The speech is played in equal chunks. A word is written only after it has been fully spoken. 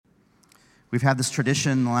We've had this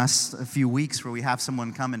tradition in the last few weeks where we have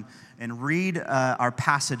someone come and read our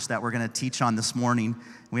passage that we're going to teach on this morning.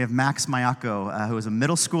 We have Max Mayako, who is a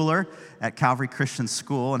middle schooler at Calvary Christian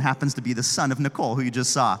School and happens to be the son of Nicole, who you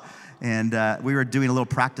just saw. And we were doing a little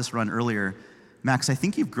practice run earlier. Max, I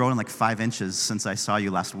think you've grown like 5 inches since I saw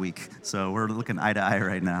you last week. So we're looking eye to eye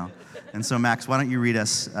right now. And so, Max, why don't you read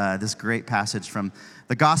us this great passage from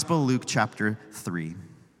the Gospel of Luke chapter 3.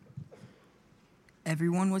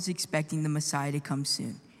 Everyone was expecting the Messiah to come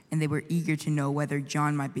soon, and they were eager to know whether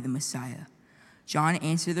John might be the Messiah. John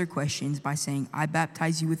answered their questions by saying, "I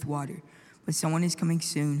baptize you with water, but someone is coming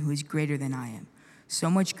soon who is greater than I am,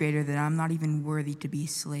 so much greater that I'm not even worthy to be a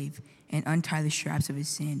slave and untie the straps of his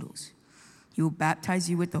sandals. He will baptize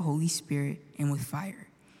you with the Holy Spirit and with fire.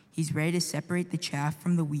 He's ready to separate the chaff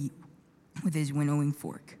from the wheat with his winnowing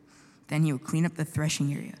fork. Then he will clean up the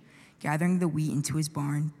threshing area, gathering the wheat into his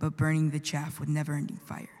barn, but burning the chaff with never-ending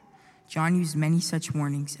fire." John used many such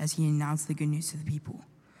warnings as he announced the good news to the people.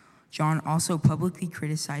 John also publicly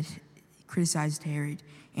criticized Herod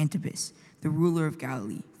Antipas, the ruler of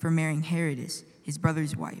Galilee, for marrying Herodias, his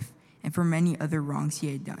brother's wife, and for many other wrongs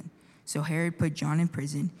he had done. So Herod put John in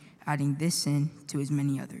prison, adding this sin to his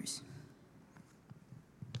many others.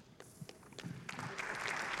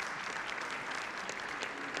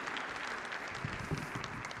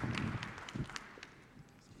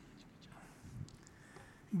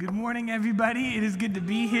 Good morning, everybody. It is good to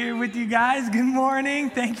be here with you guys. Good morning.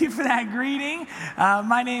 Thank you for that greeting.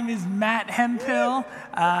 My name is Matt Hemphill.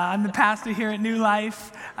 I'm the pastor here at New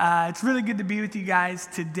Life. It's really good to be with you guys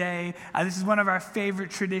today. This is one of our favorite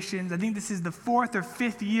traditions. I think this is the 4th or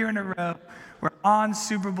 5th year in a row where on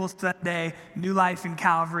Super Bowl Sunday, New Life and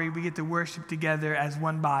Calvary, we get to worship together as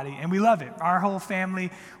one body, and we love it. Our whole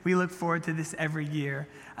family, we look forward to this every year.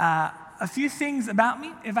 A few things about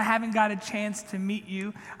me, if I haven't got a chance to meet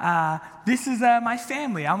you. This is my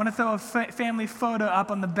family. I'm going to throw a family photo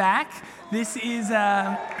up on the back. This is,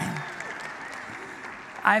 I've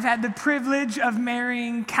had the privilege of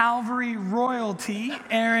marrying Calvary royalty,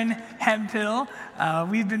 Aaron Hemphill.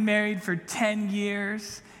 We've been married for 10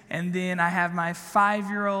 years. And then I have my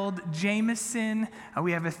 5-year-old Jameson.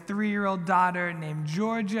 We have a 3-year-old daughter named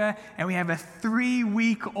Georgia. And we have a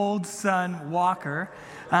 3-week-old son, Walker.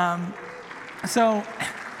 So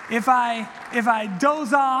if I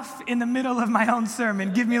doze off in the middle of my own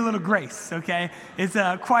sermon, give me a little grace, okay? It's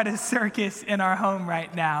quite a circus in our home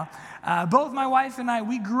right now. Both my wife and I,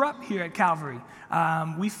 we grew up here at Calvary.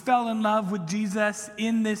 We fell in love with Jesus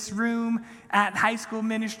in this room at high school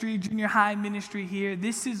ministry, junior high ministry here.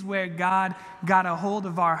 This is where God got a hold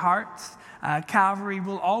of our hearts. Calvary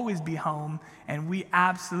will always be home, and we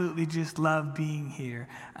absolutely just love being here.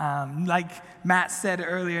 Like Matt said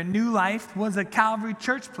earlier, New Life was a Calvary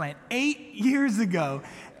church plant 8 years ago.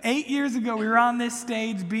 8 years ago, we were on this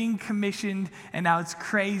stage being commissioned, and now it's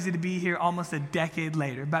crazy to be here almost a decade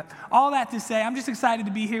later. But all that to say, I'm just excited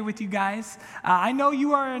to be here with you guys. I know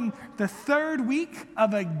you are in the 3rd week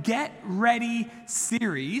of a Get Ready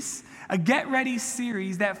series,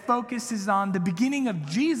 that focuses on the beginning of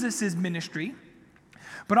Jesus' ministry,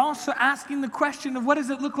 but also asking the question of what does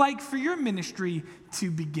it look like for your ministry to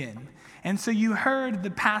begin? And so you heard the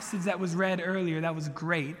passage that was read earlier. That was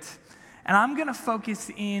great. And I'm going to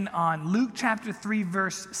focus in on Luke chapter 3,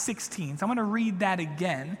 verse 16. So I'm going to read that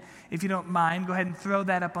again. If you don't mind, go ahead and throw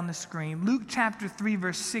that up on the screen. Luke chapter 3,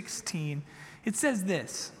 verse 16. It says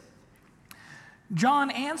this: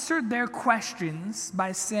 John answered their questions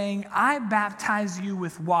by saying, "I baptize you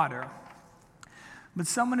with water, but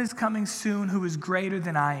someone is coming soon who is greater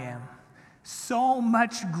than I am, so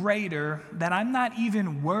much greater that I'm not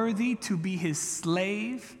even worthy to be his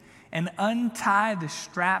slave and untie the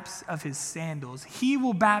straps of his sandals. He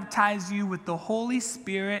will baptize you with the Holy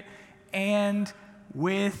Spirit and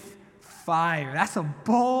with fire." That's a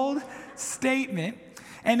bold statement.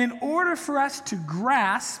 And in order for us to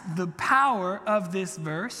grasp the power of this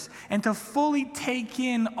verse and to fully take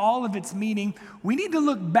in all of its meaning, we need to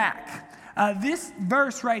look back. This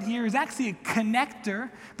verse right here is actually a connector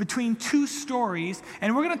between 2 stories,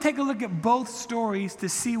 and we're going to take a look at both stories to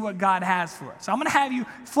see what God has for us. So I'm going to have you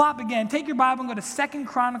flop again. Take your Bible and go to 2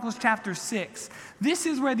 Chronicles chapter 6. This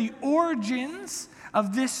is where the origins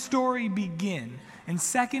of this story begin, in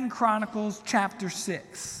 2 Chronicles chapter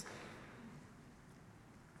 6.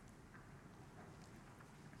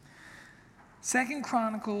 2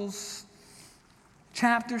 Chronicles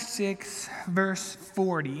chapter 6, verse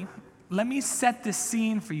 40. Let me set the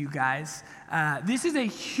scene for you guys. This is a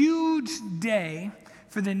huge day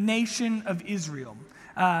for the nation of Israel.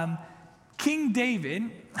 King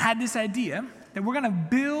David had this idea that we're going to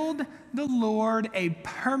build the Lord a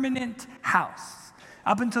permanent house.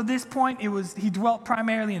 Up until this point, he dwelt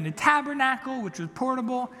primarily in the tabernacle, which was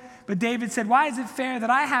portable. But David said, why is it fair that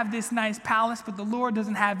I have this nice palace, but the Lord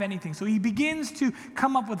doesn't have anything? So he begins to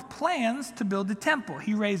come up with plans to build the temple.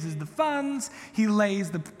 He raises the funds. He lays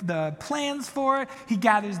the plans for it. He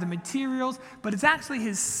gathers the materials. But it's actually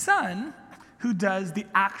his son who does the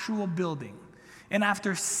actual building. And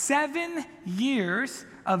after 7 years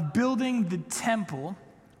of building the temple,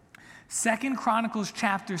 2 Chronicles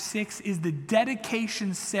chapter 6 is the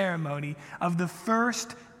dedication ceremony of the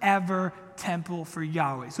first ever temple for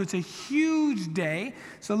Yahweh. So it's a huge day.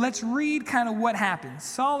 So let's read kind of what happens.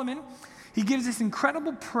 Solomon, he gives this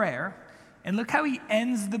incredible prayer, and look how he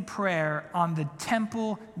ends the prayer on the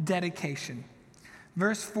temple dedication.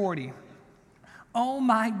 Verse 40, "Oh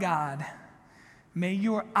my God, may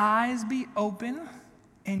your eyes be open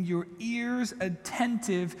and your ears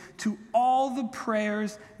attentive to all the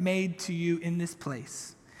prayers made to you in this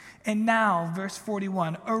place. And now," verse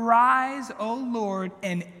 41, "arise, O Lord,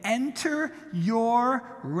 and enter your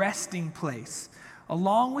resting place,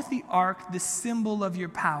 along with the ark, the symbol of your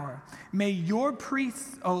power. May your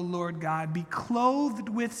priests, O Lord God, be clothed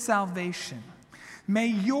with salvation. May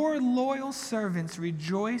your loyal servants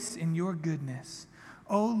rejoice in your goodness.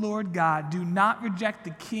 O Lord God, do not reject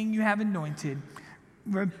the king you have anointed.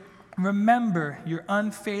 Remember your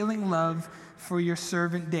unfailing love for your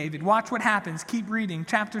servant David." Watch what happens. Keep reading.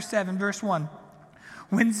 Chapter 7, verse 1.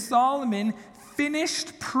 "When Solomon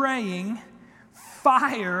finished praying,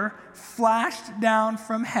 fire flashed down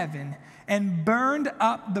from heaven and burned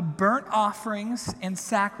up the burnt offerings and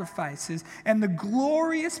sacrifices, and the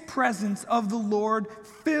glorious presence of the Lord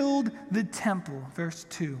filled the temple." Verse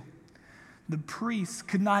 2. "The priests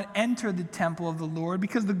could not enter the temple of the Lord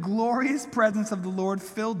because the glorious presence of the Lord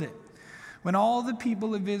filled it. When all the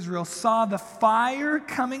people of Israel saw the fire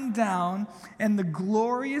coming down and the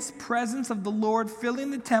glorious presence of the Lord filling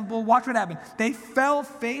the temple," watch what happened. "They fell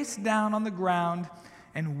face down on the ground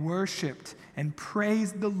and worshiped and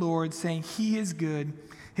praised the Lord, saying, 'He is good.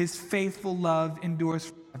 His faithful love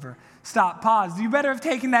endures forever.'" Stop, pause. You better have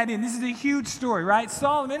taken that in. This is a huge story, right?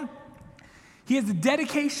 Solomon, he has a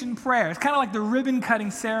dedication prayer. It's kind of like the ribbon cutting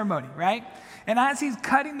ceremony, right? And as he's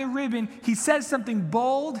cutting the ribbon, he says something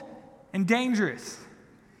bold and dangerous.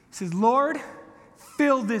 He says, "Lord,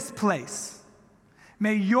 fill this place.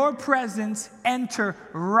 May your presence enter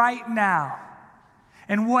right now."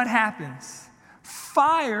 And what happens?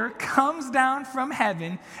 Fire comes down from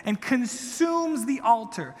heaven and consumes the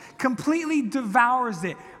altar, completely devours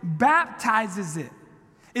it, baptizes it.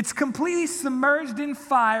 It's completely submerged in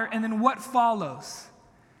fire, and then what follows?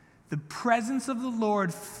 The presence of the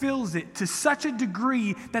Lord fills it to such a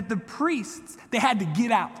degree that the priests, they had to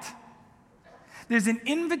get out. There's an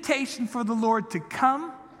invitation for the Lord to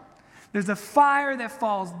come. There's a fire that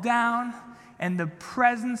falls down, and the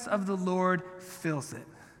presence of the Lord fills it.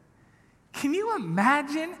 Can you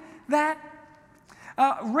imagine that?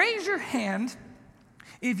 Raise your hand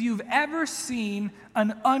if you've ever seen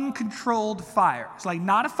an uncontrolled fire. It's like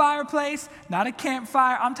not a fireplace, not a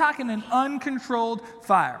campfire. I'm talking an uncontrolled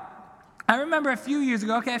fire. I remember a few years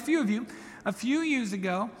ago,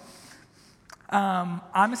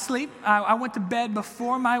 I'm asleep. I went to bed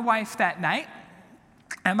before my wife that night,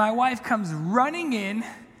 and my wife comes running in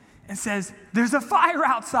and says, "There's a fire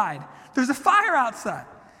outside. There's a fire outside."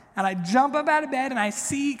 And I jump up out of bed, and I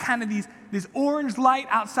see kind of this orange light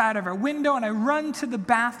outside of our window, and I run to the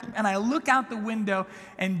bathroom, and I look out the window,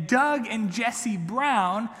 and Doug and Jesse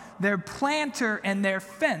Brown, their planter and their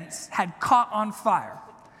fence had caught on fire.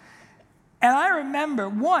 And I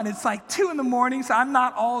remember, it's like 2 a.m, so I'm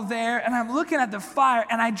not all there, and I'm looking at the fire,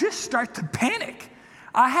 and I just start to panic.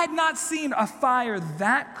 I had not seen a fire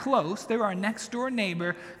that close. They were our next door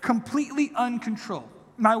neighbor, completely uncontrolled.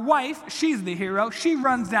 My wife, she's the hero. She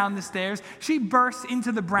runs down the stairs. She bursts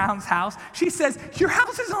into the Browns' house. She says, "Your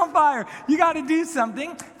house is on fire. You got to do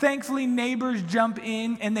something." Thankfully, neighbors jump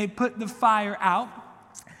in, and they put the fire out.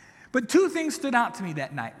 But 2 things stood out to me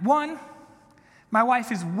that night. 1, my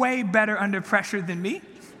wife is way better under pressure than me.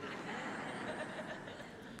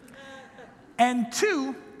 And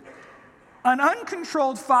 2, an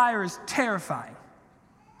uncontrolled fire is terrifying.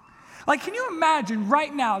 Like, can you imagine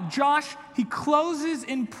right now, Josh, he closes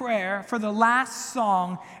in prayer for the last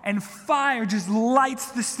song, and fire just lights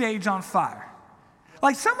the stage on fire.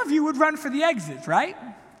 Like, some of you would run for the exits, right?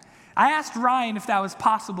 I asked Ryan if that was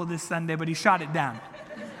possible this Sunday, but he shot it down.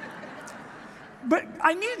 But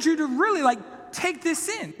I need you to really, take this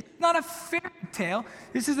in. It's not a fairy tale.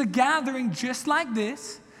 This is a gathering just like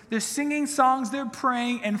this. they're singing songs, they're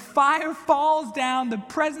praying, and fire falls down, the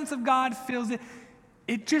presence of God fills it.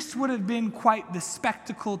 It just would have been quite the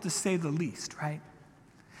spectacle, to say the least, right?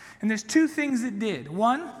 And there's two things it did.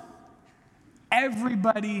 One,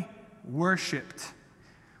 everybody worshiped.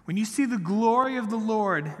 When you see the glory of the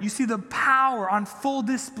Lord, you see the power on full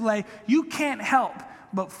display, you can't help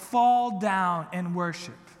but fall down and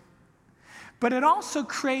worship. But it also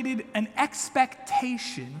created an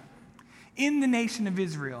expectation in the nation of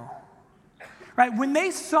Israel. Right? When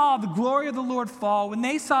they saw the glory of the Lord fall, when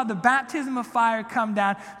they saw the baptism of fire come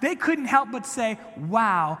down, they couldn't help but say,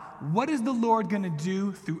 wow, what is the Lord going to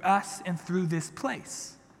do through us and through this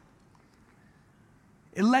place?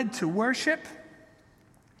 It led to worship,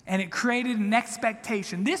 and it created an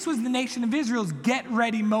expectation. This was the nation of Israel's get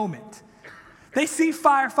ready moment. They see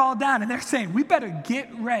fire fall down, and they're saying, we better get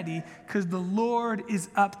ready because the Lord is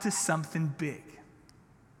up to something big.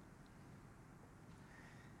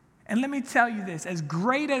 And let me tell you this, as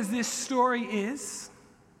great as this story is,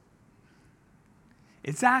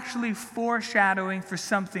 it's actually foreshadowing for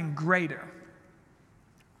something greater.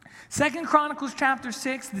 2 Chronicles chapter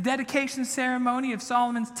 6, the dedication ceremony of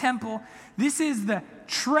Solomon's temple, this is the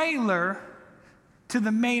trailer to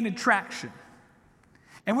the main attraction.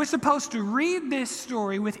 And we're supposed to read this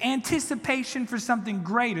story with anticipation for something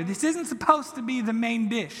greater. This isn't supposed to be the main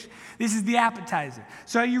dish. This is the appetizer.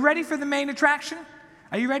 So are you ready for the main attraction?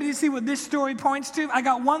 Are you ready to see what this story points to? I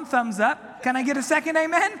got one thumbs up. Can I get a second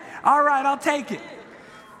amen? All right, I'll take it.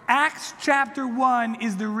 Acts chapter 1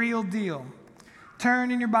 is the real deal.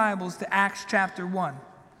 Turn in your Bibles to Acts chapter 1.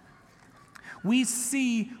 We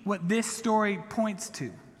see what this story points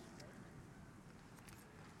to.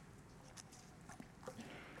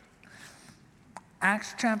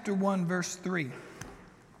 Acts chapter 1, verse 3. It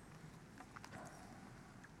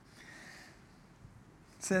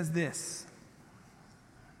says this.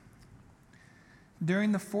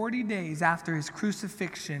 During the 40 days after his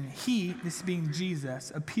crucifixion, he, this being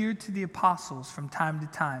Jesus, appeared to the apostles from time to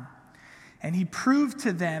time. And he proved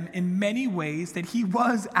to them in many ways that he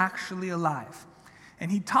was actually alive.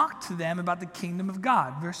 And he talked to them about the kingdom of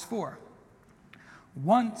God. Verse 4.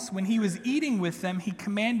 Once, when he was eating with them, he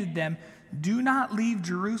commanded them, do not leave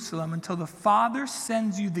Jerusalem until the Father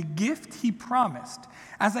sends you the gift he promised,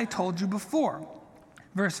 as I told you before.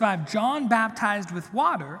 Verse 5, John baptized with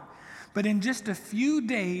water, but in just a few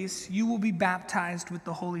days you will be baptized with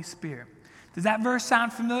the Holy Spirit. Does that verse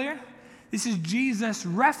sound familiar? This is Jesus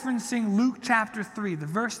referencing Luke chapter 3, the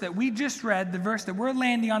verse that we just read, the verse that we're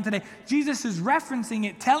landing on today. Jesus is referencing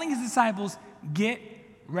it, telling his disciples, get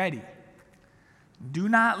ready. Do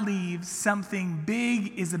not leave. Something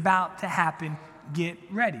big is about to happen. Get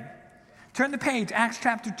ready. Turn the page, Acts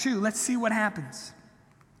chapter 2. Let's see what happens.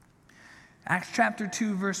 Acts chapter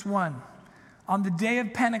 2, verse 1. On the day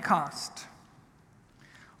of Pentecost,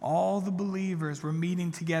 all the believers were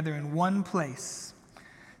meeting together in one place.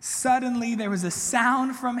 Suddenly there was a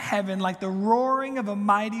sound from heaven like the roaring of a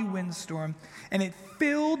mighty windstorm, and it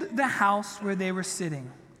filled the house where they were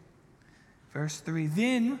sitting. Verse 3,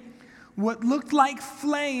 then what looked like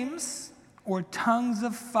flames or tongues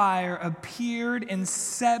of fire appeared and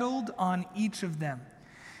settled on each of them.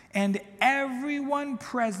 And everyone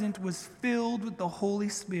present was filled with the Holy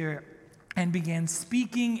Spirit and began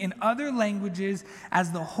speaking in other languages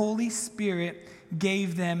as the Holy Spirit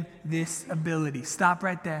gave them this ability. Stop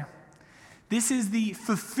right there. This is the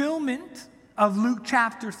fulfillment of Luke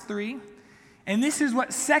chapter 3. And this is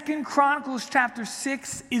what 2 Chronicles chapter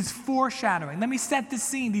 6 is foreshadowing. Let me set the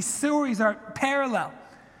scene. These stories are parallel.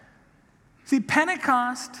 See,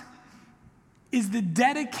 Pentecost is the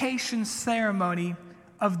dedication ceremony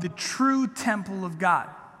of the true temple of God.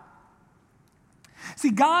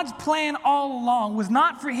 See, God's plan all along was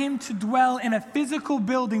not for him to dwell in a physical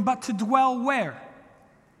building, but to dwell where?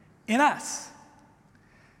 In us.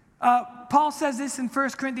 Paul says this in 1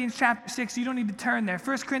 Corinthians chapter 6. You don't need to turn there.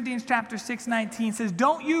 1 Corinthians chapter 6:19 says,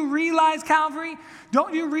 don't you realize, Calvary,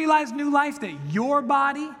 don't you realize, New Life, that your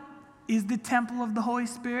body is the temple of the Holy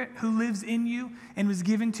Spirit who lives in you and was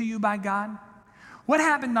given to you by God? What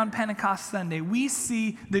happened on Pentecost Sunday? We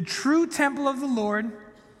see the true temple of the Lord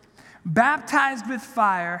baptized with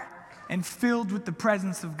fire and filled with the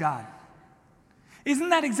presence of God. Isn't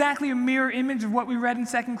that exactly a mirror image of what we read in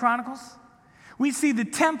 2 Chronicles? We see the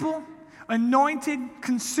temple anointed,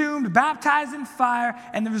 consumed, baptized in fire,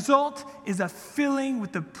 and the result is a filling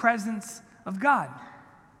with the presence of God.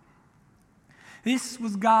 This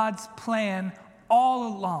was God's plan all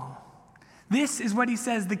along. This is what he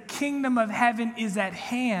says, the kingdom of heaven is at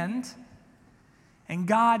hand, and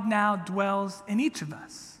God now dwells in each of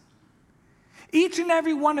us. Each and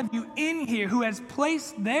every one of you in here who has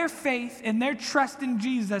placed their faith and their trust in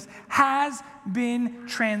Jesus has been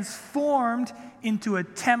transformed into a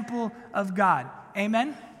temple of God. Amen?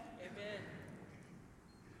 Amen.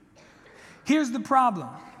 Here's the problem.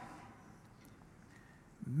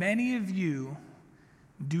 Many of you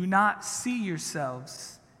do not see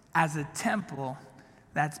yourselves as a temple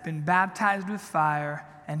that's been baptized with fire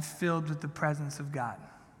and filled with the presence of God.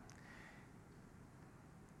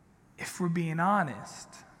 If we're being honest,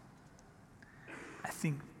 I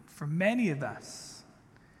think for many of us,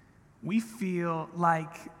 we feel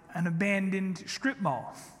like an abandoned strip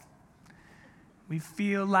mall. We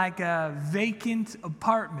feel like a vacant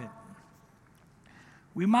apartment.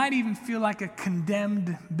 We might even feel like a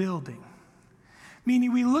condemned building.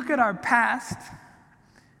 Meaning we look at our past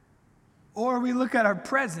or we look at our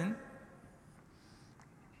present,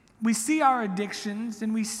 we see our addictions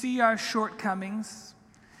and we see our shortcomings,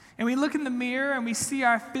 and we look in the mirror and we see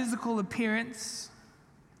our physical appearance,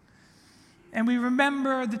 and we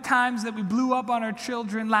remember the times that we blew up on our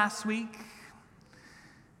children last week,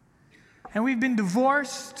 and we've been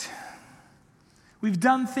divorced, we've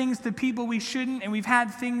done things to people we shouldn't, and we've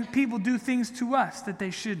had people do things to us that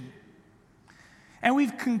they shouldn't. And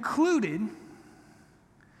we've concluded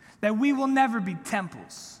that we will never be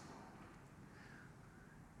temples.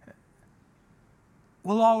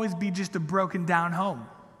 We'll always be just a broken down home.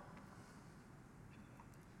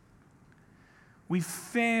 We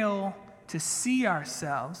fail to see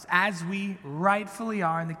ourselves as we rightfully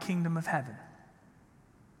are in the kingdom of heaven.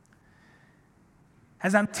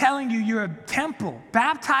 As I'm telling you, you're a temple,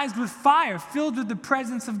 baptized with fire, filled with the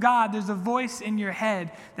presence of God. There's a voice in your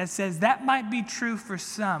head that says, that might be true for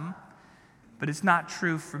some, but it's not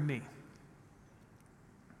true for me.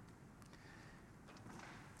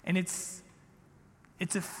 And it's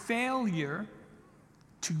a failure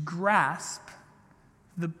to grasp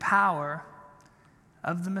the power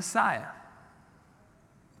of the Messiah.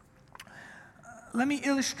 Let me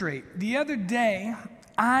illustrate. The other day,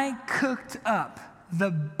 I cooked up the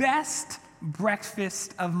best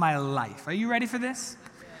breakfast of my life. Are you ready for this?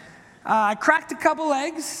 I cracked a couple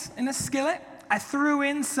eggs in a skillet. I threw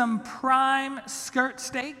in some prime skirt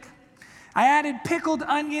steak. I added pickled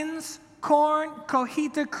onions, corn,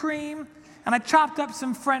 cojita cream, and I chopped up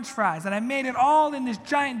some French fries. And I made it all in this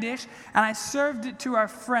giant dish, and I served it to our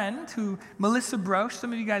friend, Melissa Broche.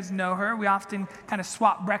 Some of you guys know her. We often kind of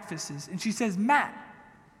swap breakfasts. And she says, Matt,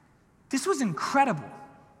 this was incredible.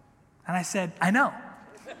 And I said, I know.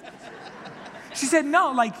 She said,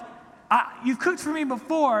 no, you've cooked for me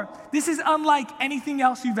before. This is unlike anything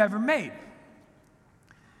else you've ever made.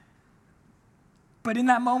 But in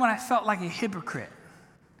that moment, I felt like a hypocrite.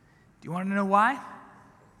 Do you want to know why?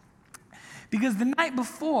 Because the night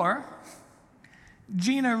before,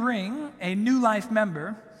 Gina Ring, a New Life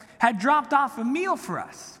member, had dropped off a meal for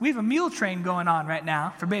us. We have a meal train going on right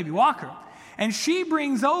now for Baby Walker. And she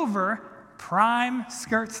brings over prime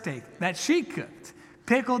skirt steak that she cooked,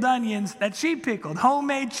 pickled onions that she pickled,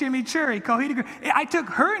 homemade chimichurri, cojita. I took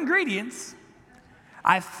her ingredients,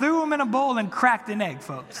 I threw them in a bowl and cracked an egg,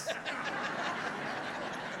 folks.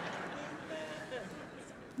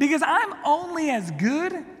 Because I'm only as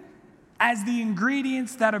good as the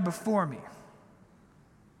ingredients that are before me.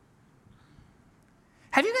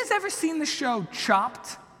 Have you guys ever seen the show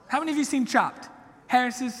Chopped? How many of you seen Chopped?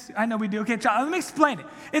 Harris's, I know we do. Okay, Chopped. Let me explain it.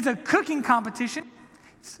 It's a cooking competition.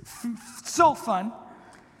 It's so fun.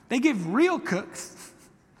 They give real cooks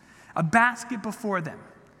a basket before them.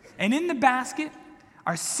 And in the basket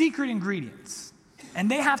are secret ingredients. And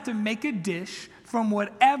they have to make a dish from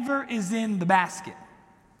whatever is in the basket.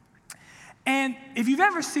 And if you've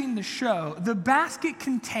ever seen the show, the basket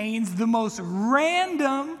contains the most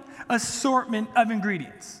random assortment of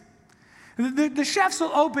ingredients. The chefs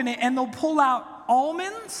will open it and they'll pull out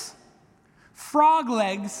almonds, frog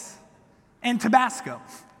legs, and Tabasco,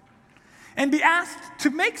 and be asked to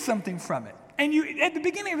make something from it. And at the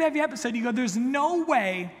beginning of every episode, you go, there's no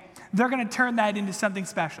way they're going to turn that into something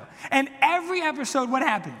special. And every episode, what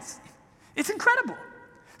happens? It's incredible.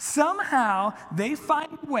 Somehow, they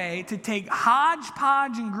find a way to take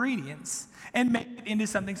hodgepodge ingredients and make it into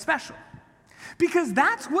something special. Because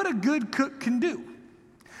that's what a good cook can do.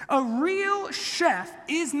 A real chef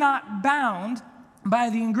is not bound by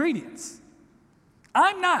the ingredients.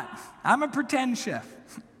 I'm not. I'm a pretend chef.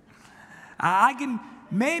 I can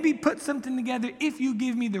maybe put something together if you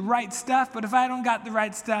give me the right stuff, but if I don't got the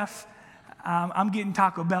right stuff, I'm getting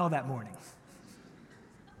Taco Bell that morning.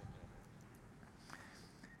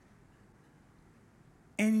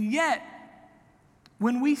 And yet,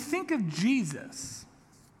 when we think of Jesus,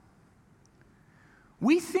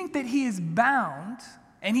 we think that he is bound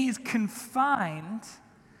and he is confined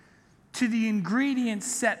to the ingredients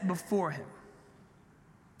set before him.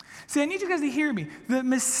 See, I need you guys to hear me. The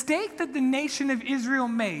mistake that the nation of Israel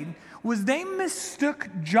made was they mistook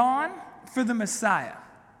John for the Messiah.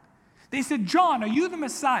 They said, John, are you the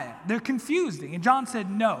Messiah? They're confusing. And John said,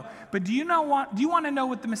 no. But do you want to know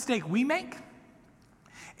what the mistake we make?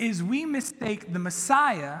 Is we mistake the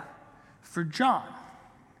Messiah for John.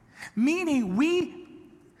 Meaning we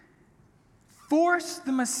force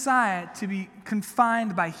the Messiah to be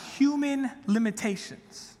confined by human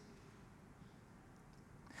limitations.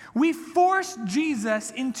 We force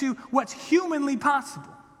Jesus into what's humanly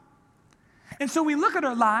possible. And so we look at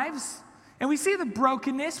our lives and we see the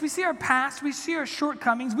brokenness, we see our past, we see our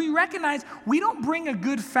shortcomings. We recognize we don't bring a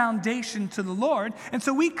good foundation to the Lord. And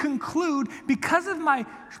so we conclude, because of my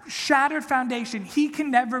shattered foundation, he can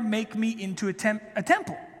never make me into a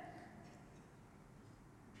temple.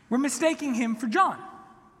 We're mistaking him for John.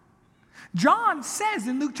 John says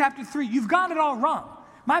in Luke chapter 3, you've got it all wrong.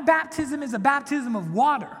 My baptism is a baptism of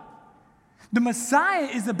water. The Messiah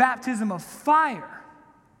is a baptism of fire.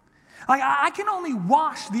 Like, I can only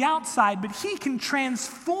wash the outside, but he can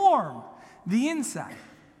transform the inside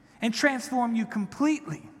and transform you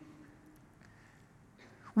completely.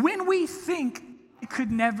 When we think it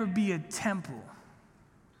could never be a temple,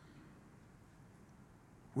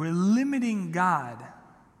 we're limiting God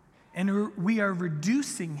and we are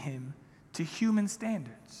reducing him to human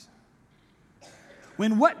standards.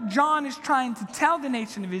 When what John is trying to tell the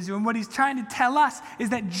nation of Israel and what he's trying to tell us is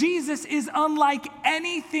that Jesus is unlike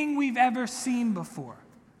anything we've ever seen before.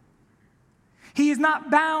 He is not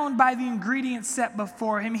bound by the ingredients set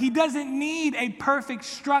before him. He doesn't need a perfect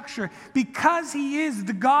structure. Because he is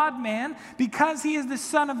the God-man, because he is the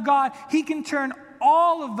Son of God, he can turn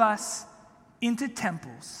all of us into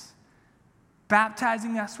temples,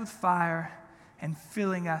 baptizing us with fire and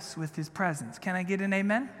filling us with his presence. Can I get an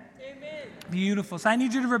amen? Amen. Beautiful. So I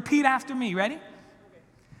need you to repeat after me. Ready? Okay.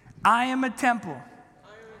 I am a temple.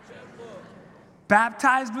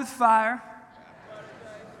 Baptized with fire.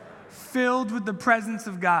 Filled with the presence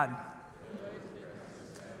of God.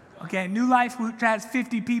 Okay, New Life, which has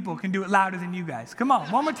 50 people, can do it louder than you guys. Come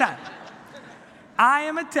on, one more time. I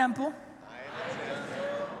am a temple.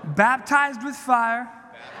 Baptized with fire.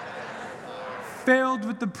 Filled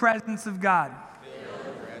with the presence of God.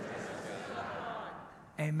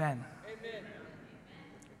 Amen.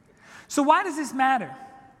 So why does this matter?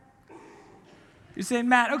 You're saying,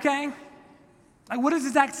 Matt, okay, like what does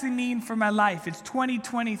this actually mean for my life? It's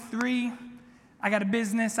 2023. I got a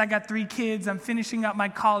business. I got 3 kids. I'm finishing up my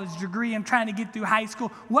college degree. I'm trying to get through high school.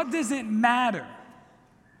 What does it matter?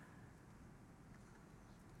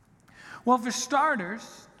 Well, for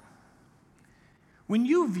starters, when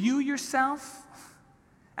you view yourself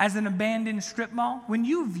as an abandoned strip mall, when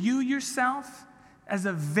you view yourself as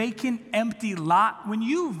a vacant, empty lot, when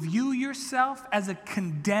you view yourself as a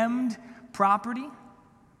condemned property,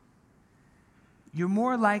 you're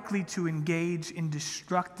more likely to engage in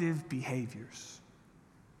destructive behaviors.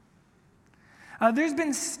 There's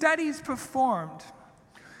been studies performed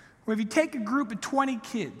where if you take a group of 20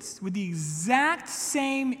 kids with the exact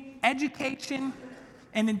same education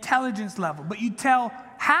and intelligence level, but you tell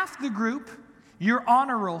half the group you're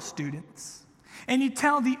honor roll students, and you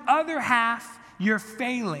tell the other half you're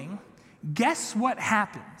failing, guess what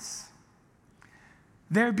happens?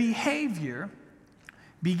 Their behavior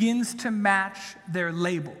begins to match their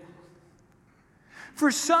label. For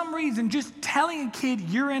some reason, just telling a kid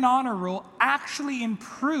you're in honor roll actually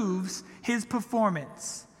improves his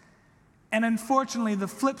performance. And unfortunately, the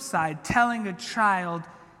flip side, telling a child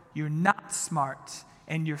you're not smart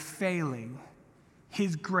and you're failing,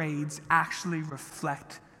 his grades actually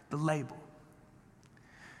reflect the label.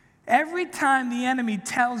 Every time the enemy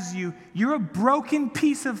tells you you're a broken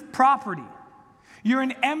piece of property, you're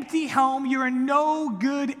an empty home, you're a no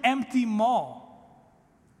good empty mall,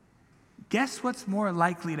 guess what's more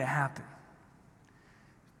likely to happen?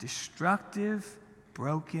 Destructive,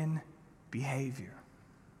 broken behavior.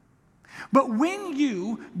 But when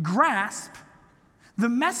you grasp the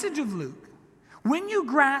message of Luke, when you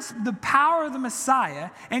grasp the power of the Messiah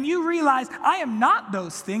and you realize, I am not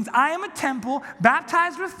those things, I am a temple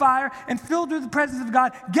baptized with fire and filled with the presence of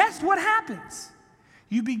God, guess what happens?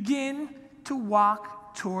 You begin to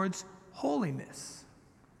walk towards holiness.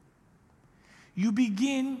 You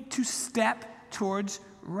begin to step towards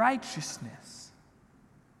righteousness.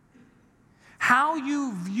 How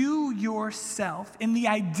you view yourself and the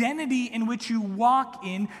identity in which you walk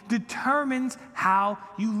in determines how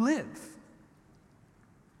you live.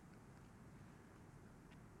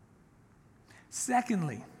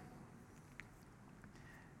 Secondly,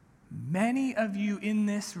 many of you in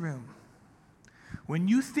this room, when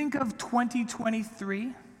you think of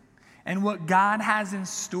 2023 and what God has in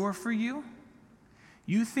store for you,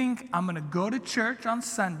 you think, I'm going to go to church on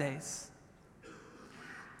Sundays.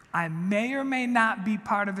 I may or may not be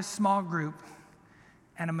part of a small group,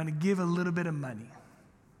 and I'm going to give a little bit of money.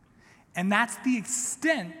 And that's the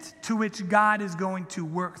extent to which God is going to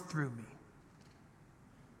work through me.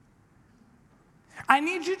 I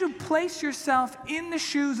need you to place yourself in the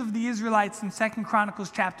shoes of the Israelites in 2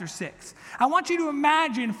 Chronicles chapter 6. I want you to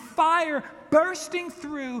imagine fire bursting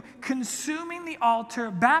through, consuming the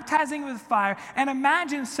altar, baptizing with fire, and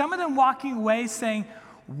imagine some of them walking away saying,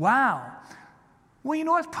 wow, well, you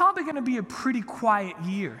know, it's probably going to be a pretty quiet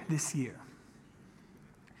year this year.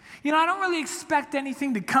 You know, I don't really expect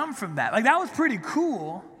anything to come from that. Like, that was pretty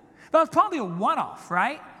cool. That was probably a one-off,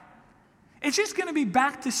 right? It's just going to be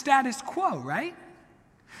back to status quo, right?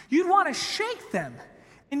 You'd want to shake them,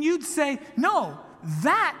 and you'd say, no,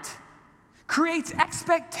 that creates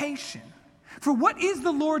expectation for what is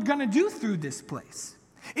the Lord going to do through this place.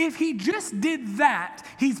 If he just did that,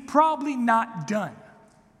 he's probably not done.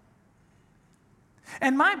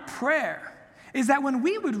 And my prayer is that when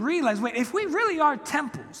we would realize, wait, if we really are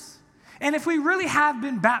temples, and if we really have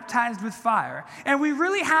been baptized with fire, and we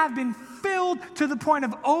really have been filled to the point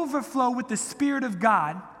of overflow with the Spirit of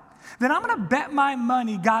God, then I'm going to bet my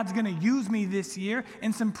money God's going to use me this year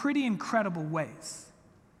in some pretty incredible ways.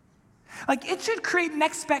 Like, it should create an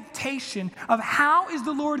expectation of how is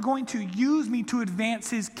the Lord going to use me to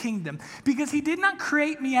advance his kingdom, because he did not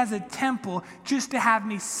create me as a temple just to have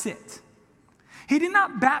me sit. He did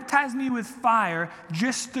not baptize me with fire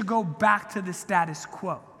just to go back to the status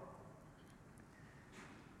quo.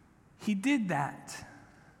 He did that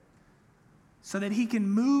so that he can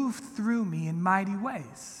move through me in mighty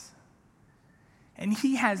ways. And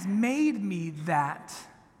he has made me that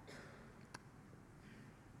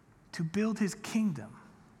to build his kingdom.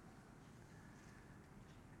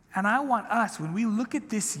 And I want us, when we look at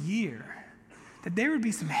this year, that there would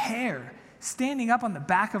be some hair standing up on the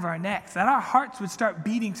back of our necks, that our hearts would start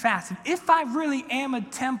beating fast. And if I really am a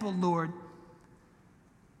temple, Lord,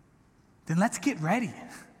 then let's get ready.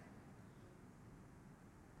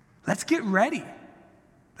 Let's get ready.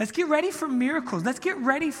 Let's get ready for miracles. Let's get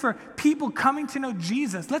ready for people coming to know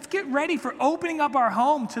Jesus. Let's get ready for opening up our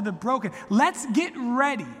home to the broken. Let's get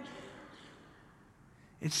ready.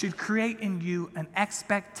 It should create in you an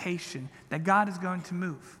expectation that God is going to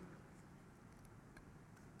move.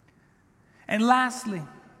 And lastly,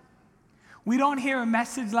 we don't hear a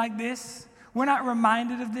message like this. We're not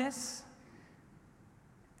reminded of this.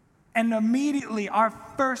 And immediately our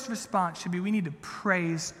first response should be, we need to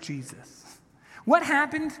praise Jesus. What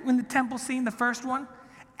happened when the temple scene, the first one?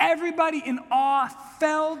 Everybody in awe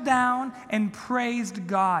fell down and praised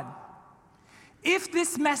God. If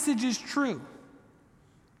this message is true,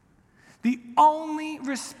 the only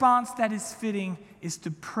response that is fitting is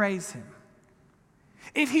to praise him.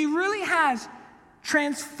 If he really has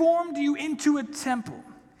transformed you into a temple,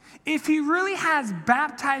 if he really has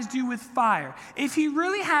baptized you with fire, if he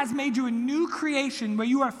really has made you a new creation where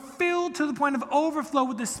you are filled to the point of overflow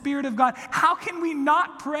with the Spirit of God, how can we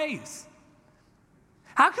not praise?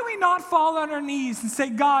 How can we not fall on our knees and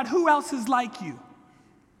say, God, who else is like you?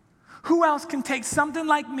 Who else can take something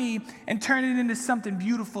like me and turn it into something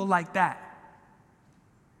beautiful like that?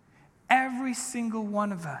 Every single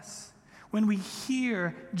one of us, when we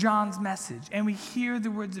hear John's message and we hear the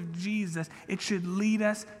words of Jesus, it should lead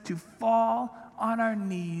us to fall on our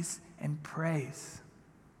knees and praise.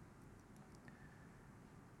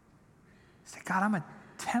 Say, God, I'm a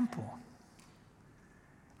temple.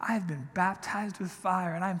 I have been baptized with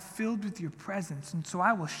fire and I'm filled with your presence. And so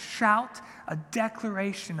I will shout a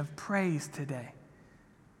declaration of praise today.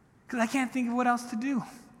 Because I can't think of what else to do.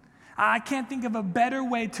 I can't think of a better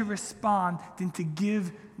way to respond than to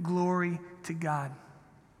give glory to God.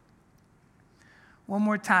 One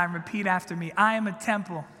more time, repeat after me. I am a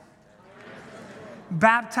temple,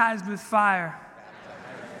 baptized with fire,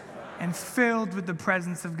 and filled with the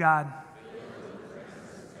presence of God.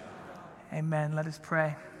 Amen. Let us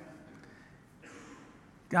pray.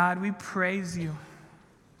 God, we praise you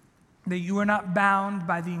that you are not bound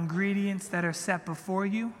by the ingredients that are set before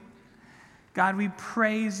you. God, we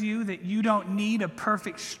praise you that you don't need a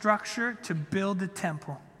perfect structure to build a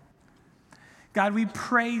temple. God, we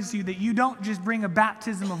praise you that you don't just bring a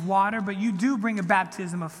baptism of water, but you do bring a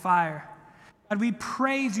baptism of fire. God, we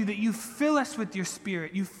praise you that you fill us with your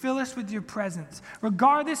Spirit. You fill us with your presence.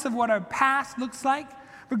 Regardless of what our past looks like,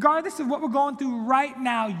 Regardless of what we're going through right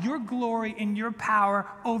now, your glory and your power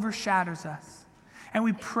overshadows us. And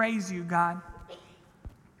we praise you, God.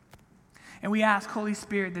 And we ask, Holy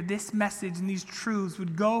Spirit, that this message and these truths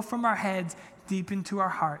would go from our heads deep into our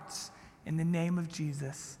hearts. In the name of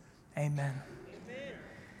Jesus, amen.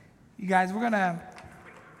 You guys, we're gonna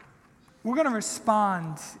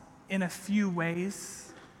respond in a few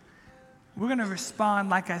ways. We're gonna respond,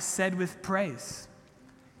 like I said, with praise.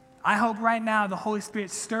 I hope right now the Holy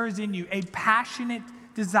Spirit stirs in you a passionate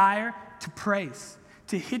desire to praise,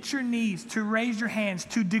 to hit your knees, to raise your hands,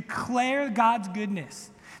 to declare God's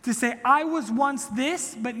goodness, to say, I was once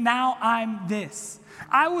this, but now I'm this.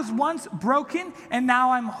 I was once broken, and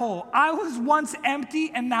now I'm whole. I was once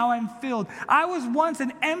empty, and now I'm filled. I was once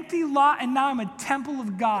an empty lot, and now I'm a temple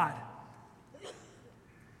of God.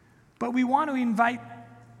 But we want to invite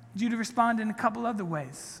you to respond in a couple other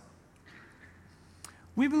ways.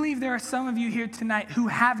 We believe there are some of you here tonight who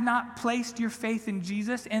have not placed your faith in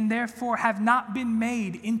Jesus and therefore have not been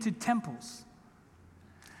made into temples.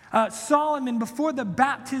 Solomon, before the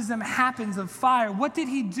baptism happens of fire, what did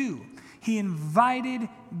he do? He invited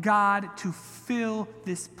God to fill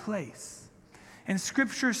this place. And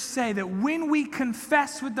scriptures say that when we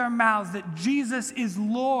confess with our mouths that Jesus is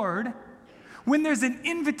Lord, when there's an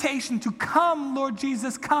invitation to come, Lord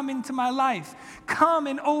Jesus, come into my life. Come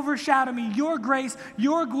and overshadow me. Your grace,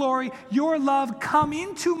 your glory, your love, come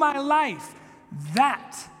into my life.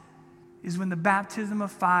 That is when the baptism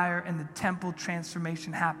of fire and the temple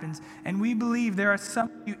transformation happens. And we believe there are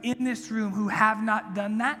some of you in this room who have not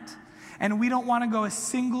done that. And we don't want to go a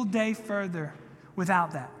single day further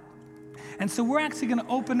without that. And so we're actually going to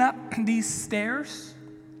open up these stairs.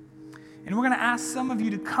 And we're going to ask some of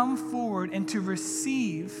you to come forward and to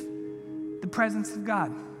receive the presence of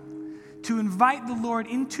God, to invite the Lord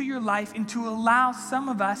into your life and to allow some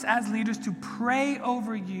of us as leaders to pray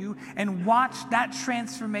over you and watch that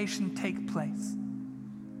transformation take place.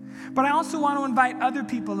 But I also want to invite other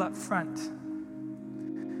people up front.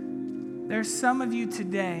 There's some of you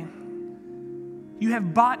today, you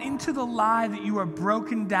have bought into the lie that you are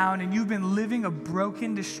broken down and you've been living a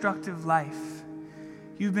broken, destructive life.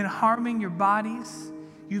 You've been harming your bodies.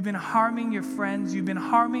 You've been harming your friends. You've been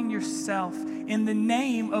harming yourself in the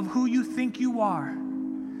name of who you think you are,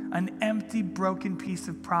 an empty, broken piece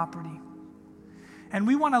of property. And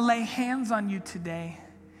we want to lay hands on you today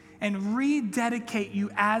and rededicate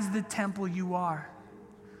you as the temple you are.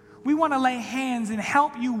 We want to lay hands and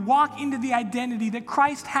help you walk into the identity that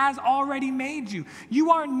Christ has already made you.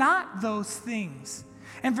 You are not those things.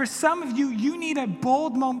 And for some of you, you need a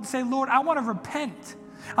bold moment to say, Lord, I want to repent.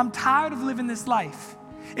 I'm tired of living this life.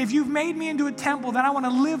 If you've made me into a temple, then I want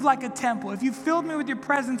to live like a temple. If you've filled me with your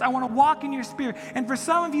presence, I want to walk in your spirit. And for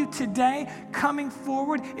some of you today, coming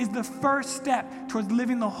forward is the first step towards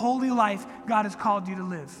living the holy life God has called you to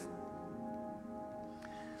live.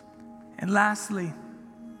 And lastly,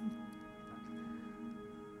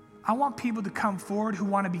 I want people to come forward who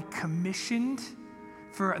want to be commissioned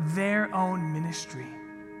for their own ministry.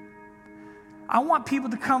 I want people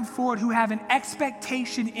to come forward who have an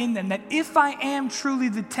expectation in them that if I am truly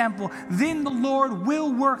the temple, then the Lord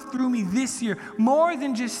will work through me this year, more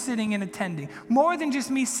than just sitting and attending, more than just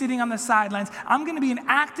me sitting on the sidelines. I'm going to be an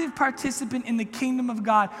active participant in the kingdom of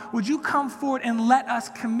God. Would you come forward and let us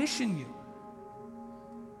commission you?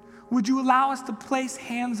 Would you allow us to place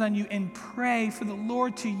hands on you and pray for the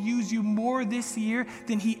Lord to use you more this year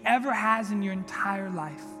than he ever has in your entire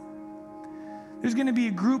life? There's going to be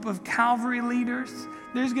a group of Calvary leaders.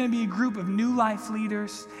 There's going to be a group of New Life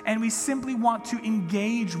leaders. And we simply want to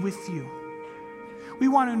engage with you. We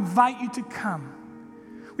want to invite you to come.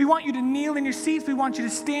 We want you to kneel in your seats. We want you to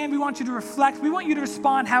stand. We want you to reflect. We want you to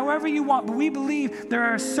respond however you want. But we believe there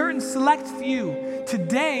are a certain select few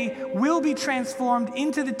today will be transformed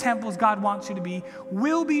into the temples God wants you to be,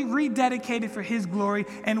 will be rededicated for his glory,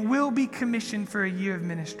 and will be commissioned for a year of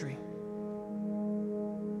ministry.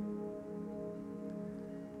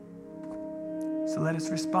 So let us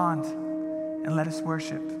respond and let us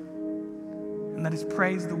worship and let us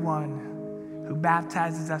praise the one who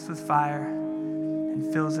baptizes us with fire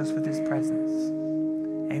and fills us with his presence.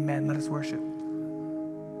 Amen. Let us worship.